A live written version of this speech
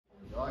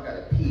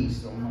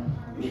beast.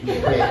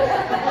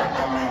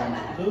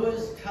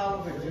 Louis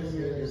Toliver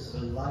Jr. is the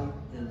light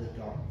in the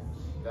darkness.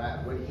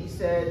 That what he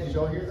said. Did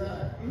y'all hear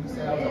that? He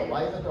said I was a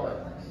light in the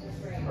darkness.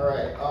 All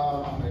right,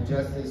 I'm gonna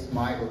adjust this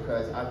mic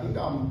because I think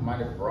I might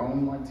have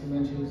grown like 2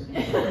 inches,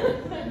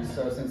 and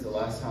so since the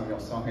last time y'all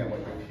saw me, I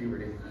went through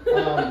puberty.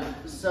 Okay,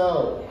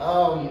 so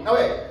I'm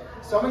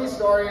gonna get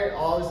started.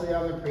 Obviously,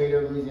 I'm the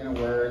creator of Louisiana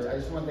Words. I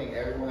just want to thank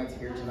everyone that's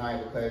here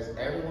tonight because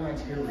everyone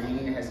that's here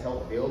reading has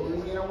helped build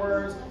Louisiana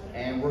Words,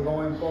 and we're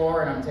going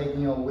far, and I'm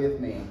taking you with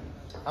me.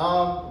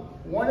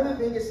 One of the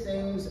biggest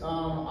things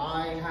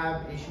I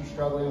have issues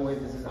struggling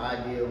with is this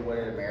idea of what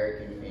an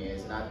American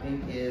is, and I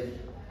think if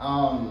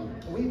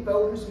we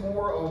focus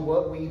more on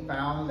what we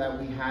found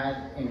that we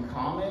had in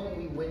common,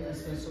 we wouldn't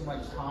spend so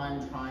much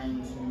time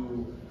trying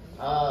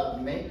to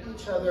make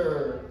each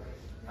other.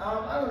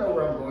 I don't know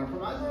where I'm going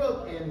from. I grew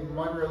up in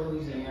Monroe,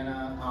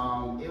 Louisiana.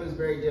 It was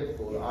very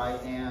difficult. I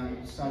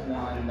am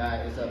someone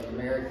that is of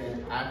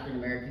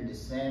African-American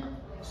descent.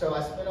 So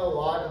I spent a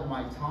lot of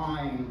my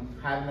time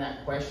having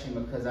that question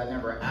because I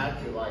never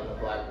acted like a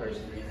black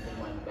person or anything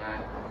like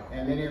that.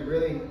 And then it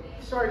really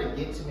started to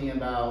get to me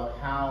about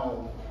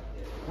how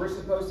we're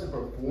supposed to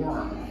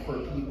perform for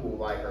people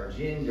like our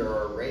gender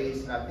or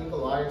race. And I think a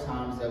lot of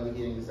times that we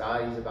get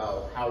anxieties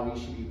about how we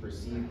should be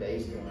perceived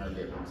based on our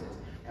differences.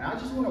 And I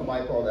just want to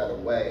wipe all that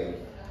away.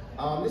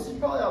 This is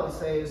probably, I would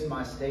say, is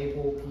my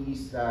staple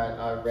piece that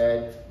I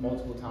read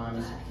multiple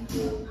times to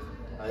people,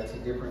 to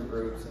different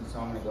groups, and so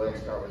I'm going to go ahead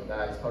and start with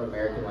that. It's called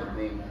American Like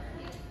Me.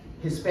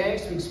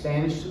 Hispanics speak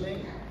Spanish to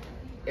me.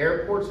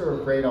 Airports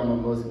are afraid I'm a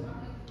Muslim.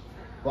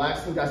 Blacks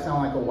think I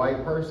sound like a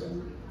white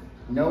person.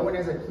 No one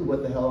has a clue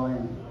what the hell I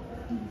am.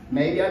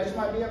 Maybe I just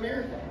might be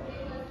American.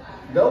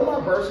 Though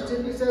my birth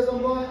certificate says I'm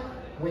black,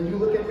 when you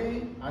look at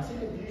me, I see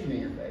confusion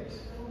in your face.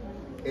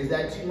 Is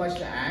that too much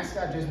to ask?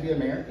 I'd just be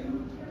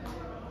American?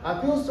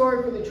 I feel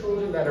sorry for the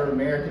children that are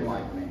American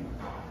like me.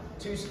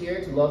 Too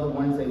scared to love the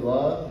ones they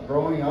love,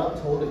 growing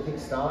up told to pick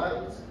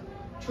sides.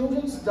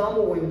 Children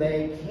stumble when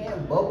they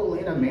can't bubble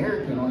in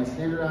American on a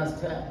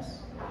standardized test.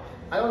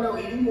 I don't know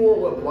any more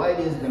what white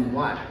is than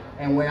black.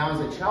 And when I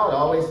was a child, I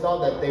always thought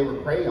that they were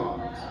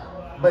crayons.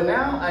 But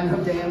now I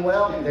know damn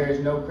well there is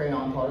no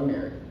crayon called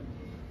American.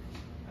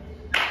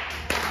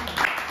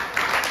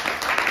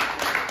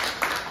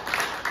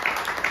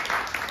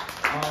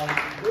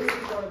 This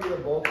is going to be the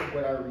bulk of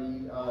what I read.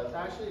 It's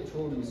actually a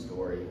children's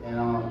story. And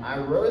I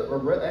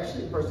wrote,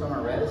 actually the first time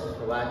I read this was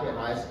for Lafayette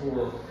High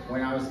School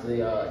when I was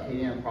the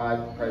Acadian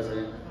Pride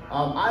president.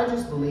 I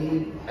just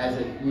believe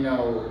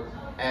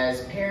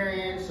as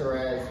parents or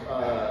as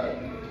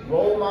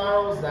role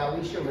models that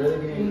we should really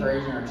be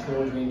encouraging our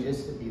children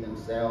just to be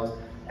themselves.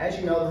 As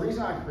you know, the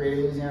reason I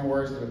created Louisiana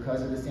Words is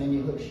because of the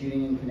Sandy Hook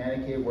shooting in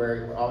Connecticut,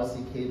 where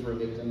obviously kids were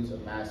victims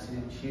of mass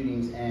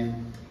shootings. And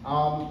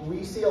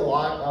we see a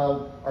lot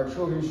of our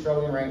children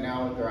struggling right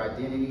now with their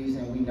identities,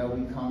 and we know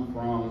we come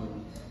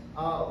from,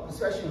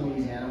 especially in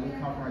Louisiana, we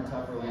come from a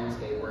tougher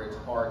landscape where it's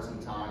hard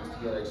sometimes to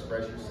be able to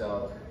express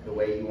yourself the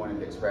way you wanted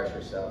to express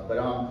yourself.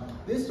 But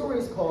this story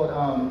is called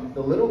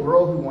The Little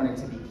Girl Who Wanted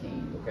to Be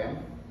King, okay?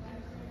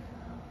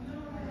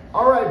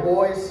 All right,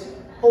 boys,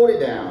 hold it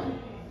down.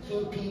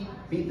 King Pete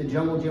beat the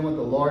jungle gym with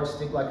a large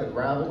stick like a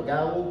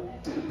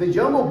gavel. The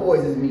Jungle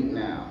Boys is meeting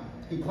now.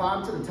 He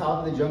climbed to the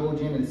top of the jungle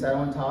gym and sat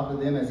on top of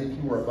them as if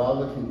he were above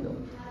the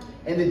kingdom.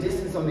 In the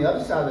distance on the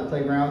other side of the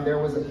playground, there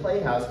was a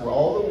playhouse where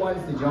all the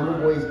ones the Jungle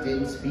Boys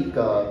didn't speak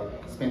of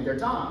spent their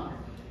time.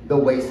 The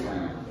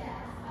Wasteland.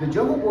 The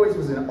Jungle Boys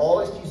was an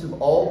all-exclusive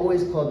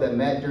all-boys club that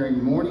met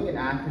during morning and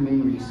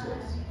afternoon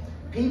recess.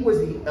 Pete was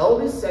the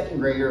eldest second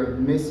grader of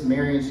Miss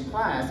Marion's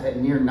class at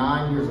near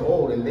 9 years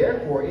old, and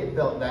therefore it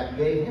felt that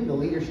gave him the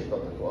leadership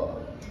of the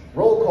club.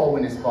 Roll call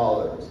went as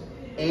follows: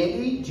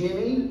 Andy,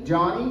 Jimmy,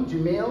 Johnny,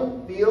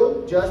 Jamil,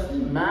 Phil,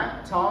 Justin,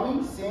 Matt,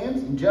 Tommy,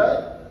 Sims, and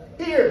Judd.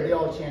 Here, they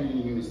all chanted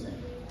in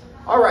unison.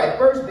 All right,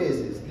 first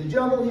business. The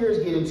jungle here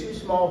is getting too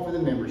small for the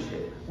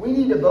membership. We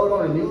need to vote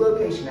on a new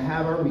location to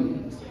have our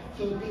meetings.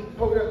 King Pete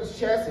poked up his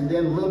chest and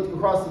then looked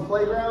across the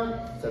playground.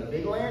 It's a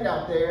big land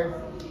out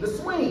there. The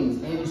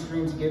swings, Andy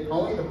screamed to get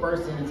only the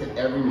first sentence at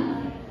every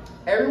meeting.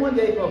 Everyone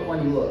gave him a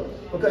funny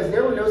look because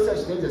there were no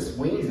such things as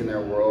swings in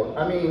their world.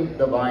 I mean,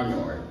 the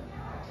vineyard.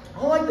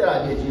 I like that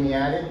idea, Jimmy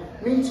added.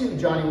 Me too,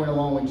 Johnny went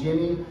along with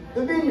Jimmy.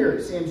 The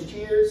vineyard, Sims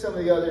cheered, some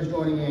of the others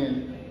joining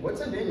in.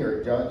 What's a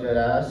vineyard, Judd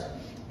asked.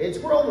 It's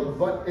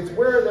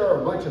where there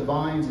are a bunch of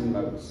vines and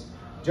moats.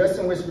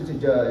 Justin whispered to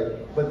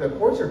Judd, but the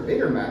courts are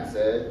bigger, Matt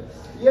said.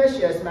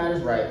 Yes, Matt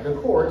is right. The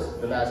courts,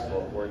 the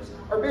basketball courts,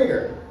 are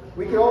bigger.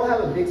 We could all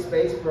have a big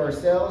space for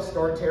ourselves,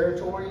 start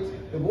territories.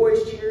 The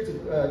boys cheered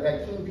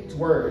at King Pete's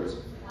words.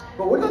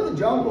 But what about the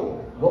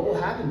jungle? What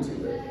will happen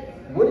to it?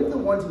 What if the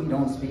ones we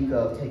don't speak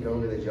of take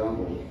over the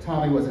jungle?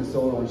 Tommy wasn't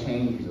sold on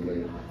change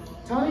usually.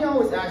 Tommy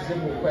always asked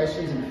difficult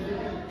questions, and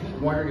Pete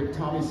wondered if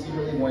Tommy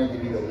secretly wanted to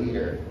be the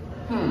leader.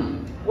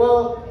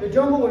 Well, the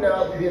jungle will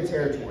now be a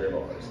territory of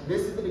ours.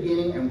 This is the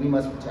beginning, and we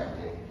must protect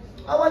it.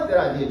 I like that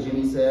idea,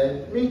 Jimmy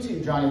said. Me too,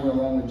 Johnny went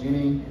along with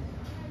Jimmy.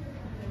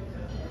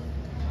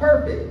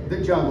 Perfect.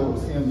 The jungle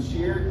seems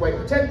sheared. Wait,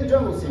 protect the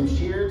jungle seems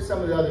sheared.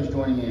 Some of the others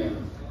joining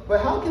in.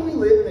 But how can we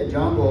live in the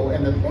jungle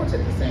and the courts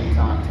at the same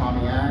time?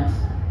 Tommy asks.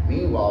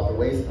 Meanwhile, at the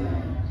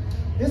wasteland.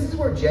 This is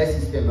where Jessie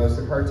spent most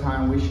of her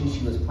time wishing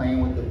she was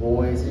playing with the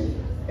boys,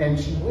 and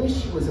she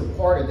wished she was a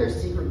part of their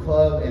secret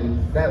club,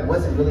 and that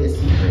wasn't really a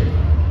secret.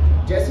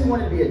 Jessie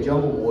wanted to be a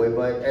jungle boy,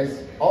 but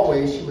as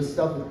always, she was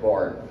stuck with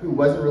Bart, who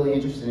wasn't really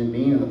interested in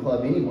being in the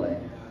club anyway.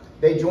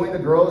 They joined the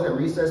girls at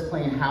recess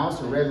playing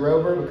house or Red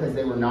Rover because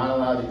they were not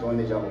allowed to join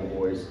the Jungle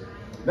Boys.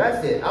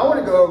 That's it. I want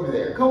to go over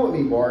there. Come with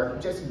me,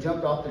 Bart. Jessie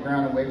jumped off the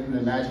ground away from the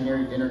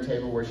imaginary dinner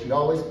table where she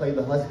always played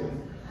the husband.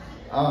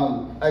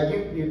 A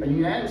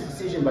unanimous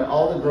decision by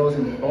all the girls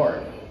and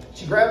Bart.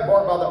 She grabbed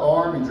Bart by the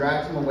arm and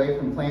dragged him away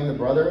from playing the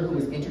brother who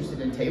was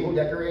interested in table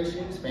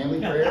decorations, family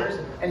prayers,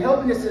 and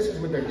helping his sisters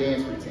with their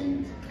dance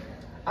routines.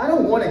 I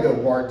don't want to go,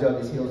 Bart dug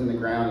his heels in the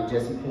ground and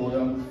Jessie pulled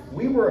him.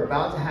 We were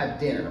about to have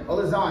dinner, a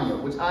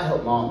lasagna, which I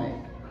helped Mom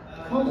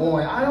make. Come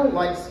on, I don't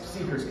like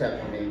secrets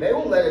kept from me. They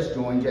won't let us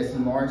join, Jessie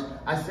marched.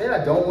 I said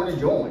I don't want to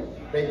join.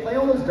 They play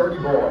on those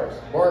dirty bars.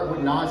 Bart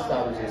would not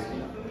stop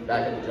resisting.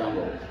 Back at the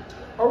jungle.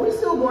 Are we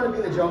still going to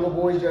be the Jungle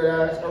Boys, Judd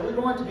asked? Are we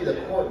going to be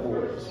the Court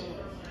Boys?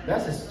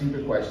 That's a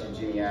stupid question,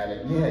 Jimmy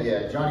added.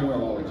 Yeah, Johnny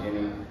went along with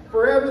Jimmy.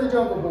 Forever the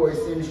Jungle Boys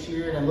Sims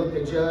cheered and looked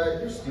at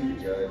Judd. You're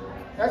stupid, Judd.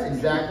 That's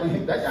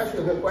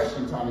actually a good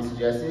question, Tommy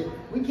suggested.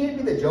 We can't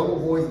be the Jungle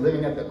Boys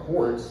living at the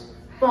courts.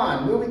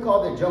 Fine, we'll be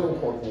called the Jungle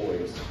Court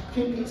Boys.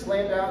 King Pete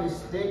slammed down his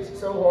sticks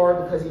so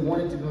hard because he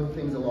wanted to move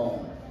things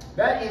along.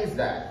 That is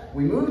that.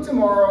 We move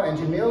tomorrow and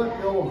Jamil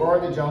and Phil will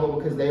guard the jungle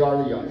because they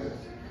are the youngest.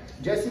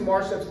 Jessie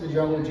marched up to the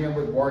jungle gym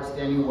with Bart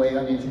standing away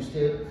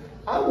uninterested.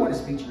 I want to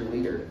speak to your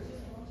leader.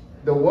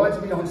 The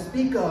ones we don't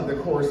speak of, the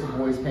chorus of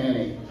boys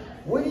panicked.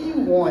 What do you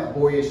want,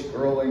 boyish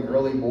girl and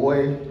girly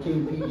boy?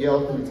 King Pete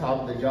yelled from the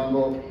top of the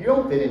jungle. You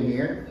don't fit in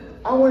here.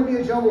 I want to be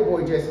a jungle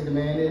boy, Jessie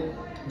demanded.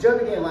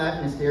 Judd began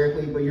laughing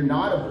hysterically, but you're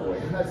not a boy.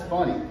 That's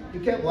funny. He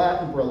kept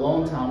laughing for a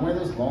long time, one of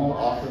those long,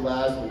 awkward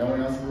laughs when no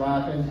one else is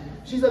laughing.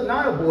 She's like,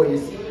 not a boy, you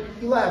see.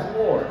 He laughed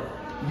more.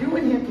 You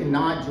and him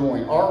cannot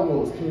join. Our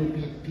rules, King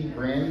Pete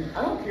grinned.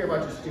 I don't care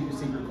about your stupid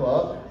secret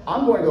club.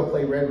 I'm going to go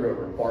play Red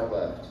Rover. Bart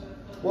left.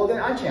 Well, then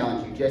I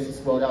challenge you. Jessie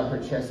swelled out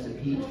her chest to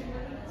Pete.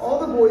 All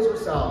the boys were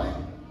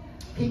silent.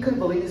 Pete couldn't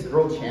believe this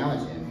girl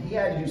challenged him. He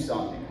had to do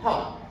something.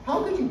 How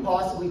could you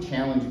possibly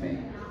challenge me?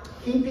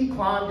 King Pete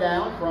climbed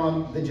down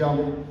from the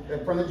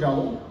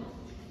jungle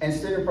and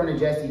stood in front of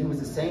Jessie, who was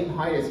the same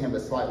height as him,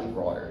 but slightly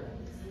broader.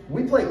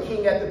 We play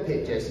king at the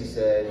pit, Jessie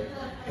said.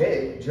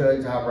 Pit?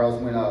 Judd's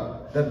eyebrows went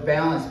up. The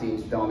balance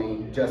beams,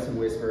 dummy, Justin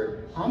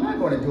whispered. I'm not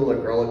going to duel a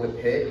girl at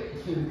the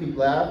pit. King Pete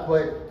laughed,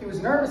 but he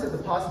was nervous at the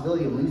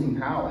possibility of losing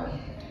power.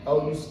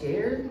 Oh, you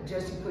scared?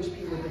 Jessie pushed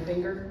Pete with a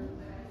finger.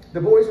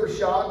 The boys were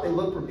shocked. They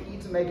looked for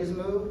Pete to make his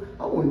move.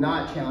 I will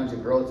not challenge a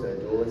girl to a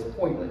duel. It's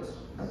pointless.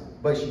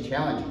 But she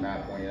challenged you,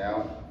 Matt pointed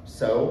out.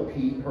 So,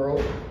 Pete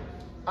hurled.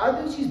 I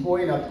think she's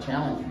boy enough to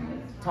challenge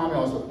you. Tommy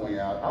also pointed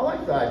out. I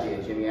like the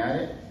idea, Jimmy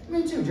added.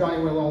 Me too, Johnny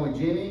went along with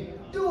Jimmy.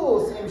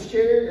 Duel, Sims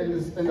cheered,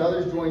 and the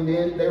others joined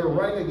in. They were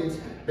running against,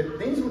 but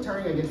things were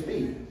turning against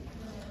Pete.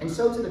 And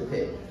so to the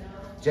pit.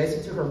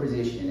 Jessie took her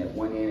position at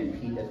one end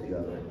and Pete at the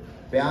other.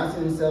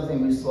 Balancing themselves, they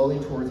moved slowly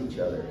towards each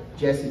other.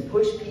 Jessie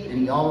pushed Pete and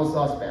he almost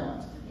lost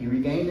balance. He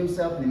regained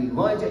himself and then he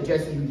lunged at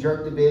Jessie, who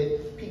jerked a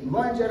bit. Pete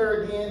lunged at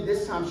her again.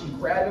 This time she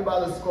grabbed him by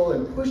the skull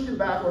and pushed him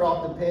backward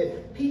off the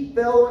pit. Pete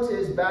fell onto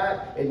his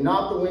back and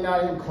knocked the wind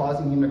out of him,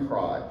 causing him to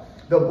cry.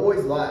 The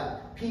boys laughed.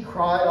 Pete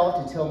cried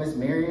off to tell Miss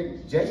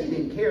Marion. Jessie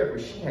didn't care, for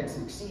she had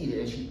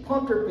succeeded, and she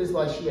pumped her fist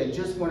like she had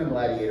just won a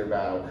gladiator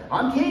battle.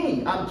 I'm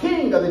king of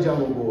the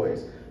Jungle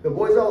Boys. The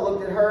boys all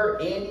looked at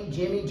her, Andy,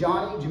 Jimmy,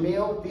 Johnny,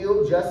 Jamil,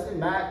 Phil, Justin,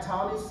 Matt,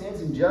 Tommy,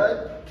 Sims, and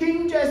Judd.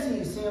 King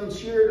Jessie, Sim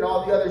cheered, and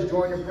all the others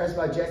joined, impressed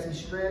by Jessie's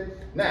strength.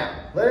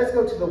 Now, let us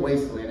go to the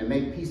wasteland and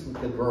make peace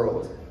with the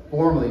girls,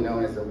 formerly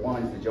known as the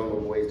ones the Jungle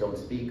Boys don't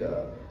speak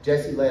of.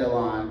 Jessie led a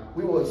line.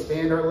 We will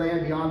expand our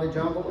land beyond the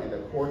jungle and the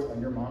courts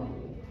under my rule.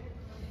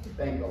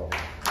 Thank you all.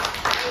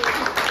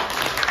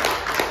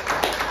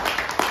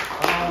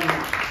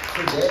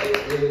 Today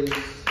is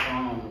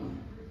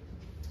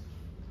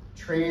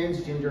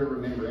Transgender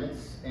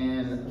Remembrance,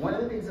 and one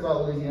of the things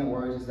about Louisiana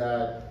Words is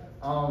that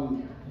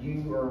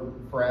you are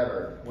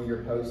forever when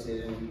you're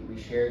posted, and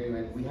we share you,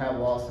 and we have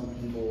lost some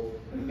people.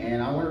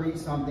 And I want to read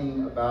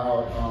something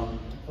about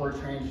for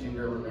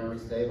Transgender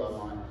Remembrance Day by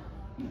my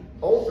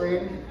old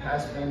friend,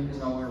 past friend, who's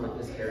no longer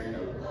with us, Carrie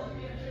Over.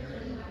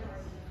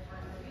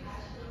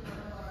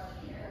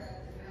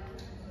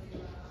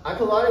 I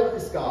collided with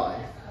the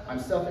sky. I'm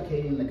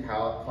suffocating the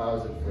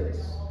clouds of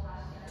bliss.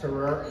 To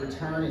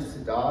return is to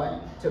die.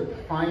 To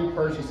find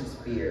purchase is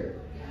fear.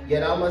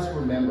 Yet I must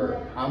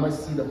remember. I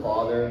must see the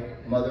Father,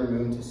 Mother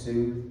Moon to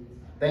soothe.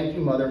 Thank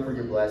you, Mother, for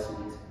your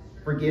blessings.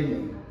 Forgive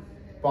me.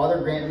 Father,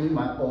 grant me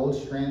my old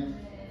strength.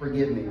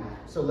 Forgive me.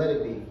 So let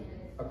it be.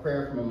 A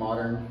prayer from a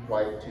modern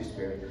wife to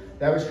spirit.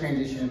 That was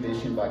Transition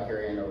Ambition by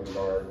Carrie Ann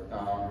Overgard.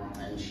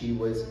 And she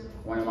was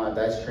one of my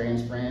best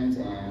trans friends,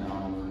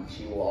 and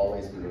she will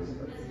always be with me.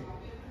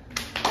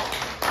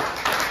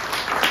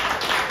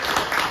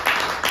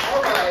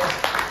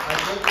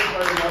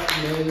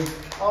 to me.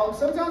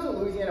 Sometimes with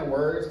Louisiana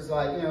words, it's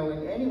like, you know,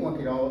 and anyone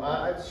can know.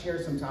 I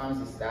share sometimes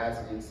the stats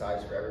and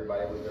insights for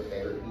everybody what their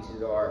favorite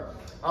pieces are.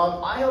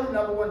 I held the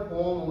 #1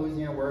 poem in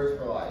Louisiana words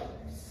for like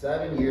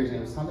 7 years, and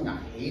it was something I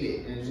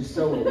hated. And it was just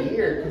so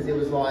weird because it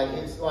was like,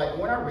 it's like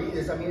when I read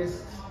this, I mean,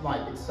 it's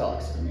like, it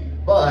sucks to me.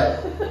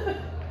 But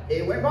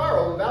it went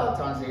viral with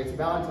Valentine's Day. It's a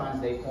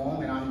Valentine's Day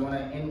poem, and I'm going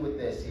to end with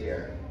this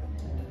here.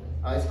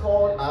 It's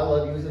called I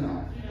Love You Is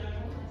Enough.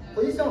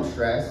 Please don't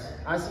stress.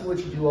 I see what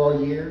you do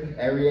all year.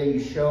 Every day you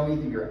show me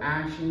through your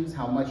actions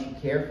how much you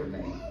care for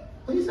me.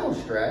 Please don't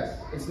stress.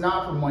 It's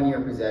not for money or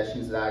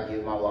possessions that I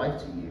give my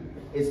life to you.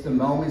 It's the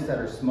moments that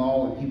are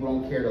small when people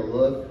don't care to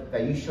look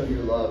that you show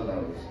your love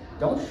most.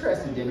 Don't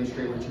stress to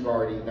demonstrate what you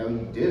already know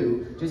you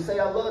do. Just say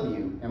I love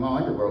you, and my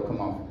underwear will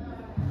come off.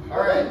 All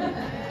right.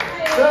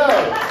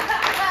 So.